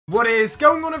What is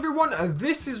going on, everyone?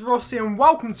 This is Rossi and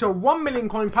welcome to a 1 million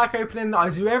coin pack opening that I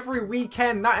do every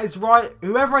weekend. That is right,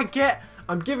 whoever I get,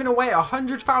 I'm giving away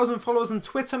 100,000 followers on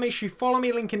Twitter. Make sure you follow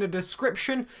me, link in the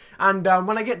description. And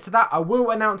when I get to that, I will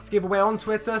announce the giveaway on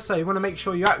Twitter, so you want to make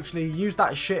sure you actually use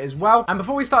that shit as well. And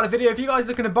before we start the video, if you guys are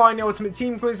looking to buy any Ultimate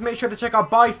Team coins, make sure to check out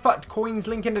Buy Fucked Coins,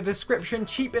 link in the description.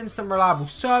 Cheap, instant, reliable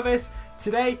service.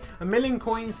 Today, 1 million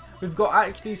coins. We've got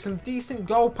actually some decent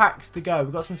gold packs to go.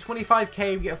 We've got some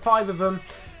 25k, we get 5 of them.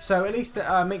 So at least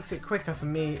it makes it quicker for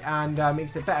me and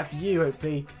makes it better for you,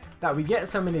 hopefully, that we get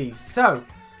some of these. So,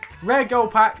 rare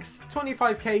gold packs,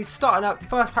 25k, starting up.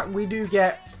 First pack we do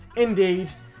get,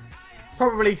 indeed,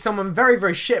 probably someone very,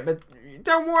 very shit, but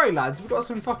don't worry, lads. We've got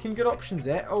some fucking good options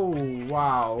here. Oh,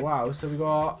 wow, wow. So we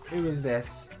got, who is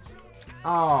this?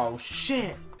 Oh,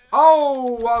 shit.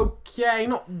 Oh, okay,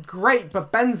 not great, but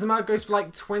Benzema goes for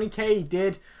like 20k, he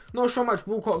did. Not sure how much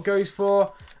Walcott goes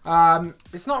for.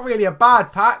 It's not really a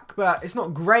bad pack, but it's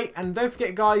not great. And don't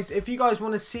forget, guys, if you guys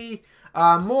want to see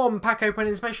more on pack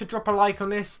openings, make sure to drop a like on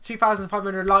this.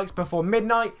 2,500 likes before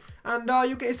midnight, and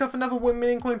you'll get yourself another 1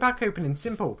 million coin pack opening.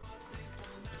 Simple.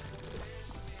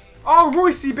 Oh,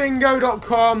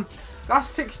 RossiBingo.com.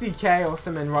 That's 60k or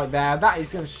something right there. That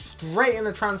is going straight in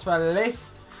the transfer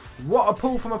list. What a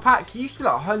pull from a pack. He used to be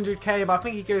like 100k, but I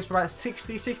think he goes for about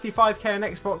 60, 65k on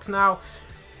Xbox now.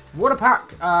 What a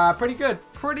pack. Pretty good.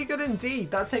 Pretty good indeed.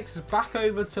 That takes us back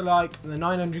over to like the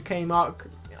 900k mark.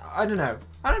 I don't know.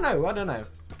 I don't know.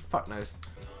 Fuck knows.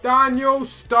 Daniel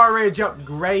Sturridge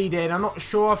upgraded. I'm not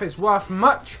sure if it's worth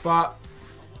much, but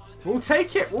we'll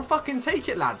take it. We'll fucking take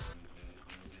it, lads.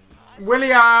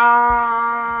 Willian.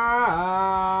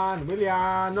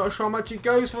 Not sure how much it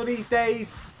goes for these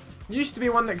days. Used to be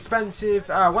one of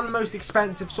the most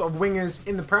expensive sort of wingers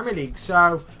in the Premier League.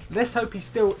 So let's hope he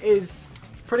still is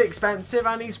pretty expensive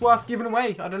and he's worth giving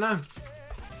away. I don't know.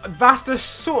 That's the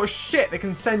sort of shit that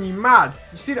can send you mad.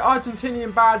 You see the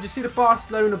Argentinian badge, you see the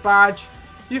Barcelona badge.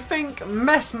 You think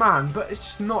mess man, but it's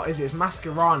just not, is it? It's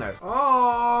Mascherano.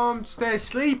 Oh, I'm just there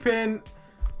sleeping.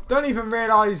 Don't even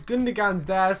realise Gundogan's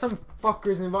there. Some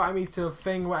fuckers invited me to a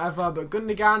thing, whatever. But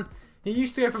Gundogan, he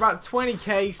used to go for about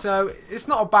 20k, so it's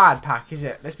not a bad pack, is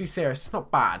it? Let's be serious, it's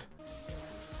not bad.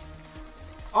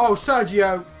 Oh,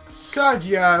 Sergio.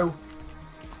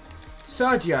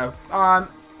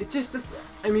 It's just,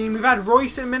 I mean, we've had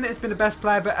Royce in a minute, it's been the best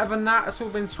player, but other than that, it's all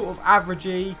been sort of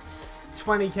averagey.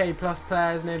 20k plus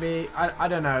players, maybe. I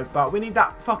don't know, but we need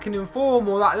that fucking inform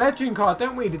or that legend card,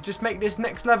 don't we, to just make this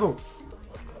next level.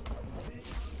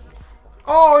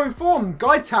 Oh, inform,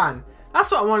 Gaitan. That's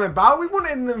what I want about. We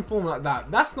wanted an inform like that.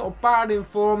 That's not a bad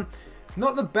inform.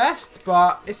 Not the best,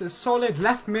 but it's a solid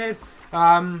left mid.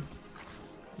 Yeah,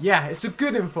 it's a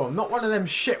good inform. Not one of them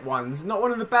shit ones. Not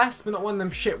one of the best, but not one of them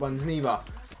shit ones neither.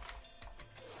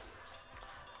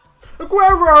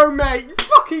 Aguero, mate. You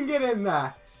fucking get in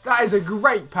there. That is a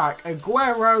great pack.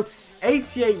 Aguero,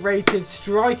 88 rated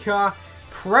striker,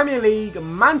 Premier League,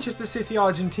 Manchester City,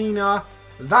 Argentina.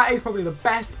 That is probably the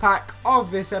best pack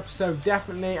of this episode,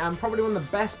 definitely, and probably one of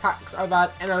the best packs I've had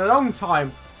in a long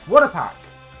time. What a pack.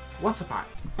 What a pack.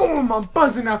 Boom, I'm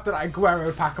buzzing after that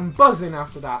Aguero pack. I'm buzzing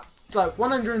after that. It's like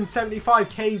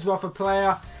 175k's worth of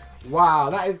player. Wow,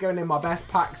 that is going in my best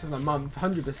packs of the month,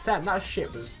 100%. That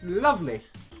shit was lovely.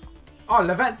 Oh,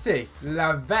 Lavezzi,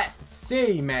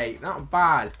 mate. Not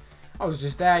bad. I was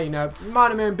just there, you know,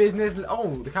 minding my own business.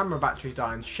 Oh, the camera battery's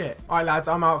dying. Shit. Alright, lads,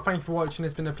 I'm out. Thank you for watching.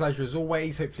 It's been a pleasure as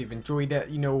always. Hopefully you've enjoyed it.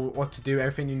 You know what to do.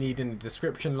 Everything you need in the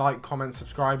description. Like, comment,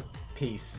 subscribe. Peace.